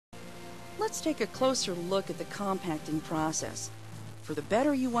Let's take a closer look at the compacting process. For the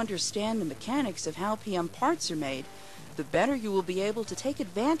better you understand the mechanics of how PM parts are made, the better you will be able to take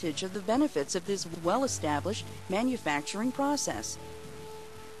advantage of the benefits of this well-established manufacturing process.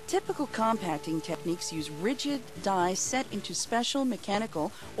 Typical compacting techniques use rigid die set into special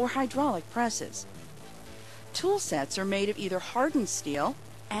mechanical or hydraulic presses. Tool sets are made of either hardened steel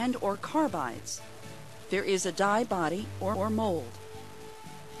and/or carbides. There is a die body or mold.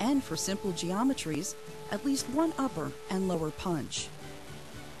 And for simple geometries, at least one upper and lower punch.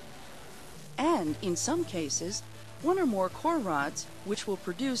 And in some cases, one or more core rods which will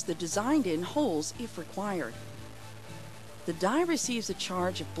produce the designed-in holes if required. The die receives a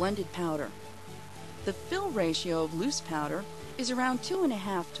charge of blended powder. The fill ratio of loose powder is around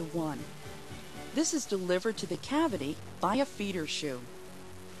 2.5 to 1. This is delivered to the cavity by a feeder shoe.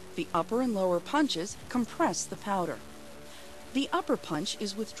 The upper and lower punches compress the powder. The upper punch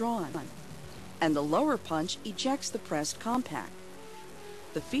is withdrawn, and the lower punch ejects the pressed compact.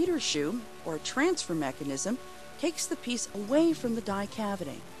 The feeder shoe, or transfer mechanism, takes the piece away from the die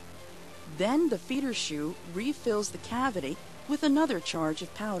cavity. Then the feeder shoe refills the cavity with another charge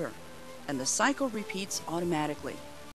of powder, and the cycle repeats automatically.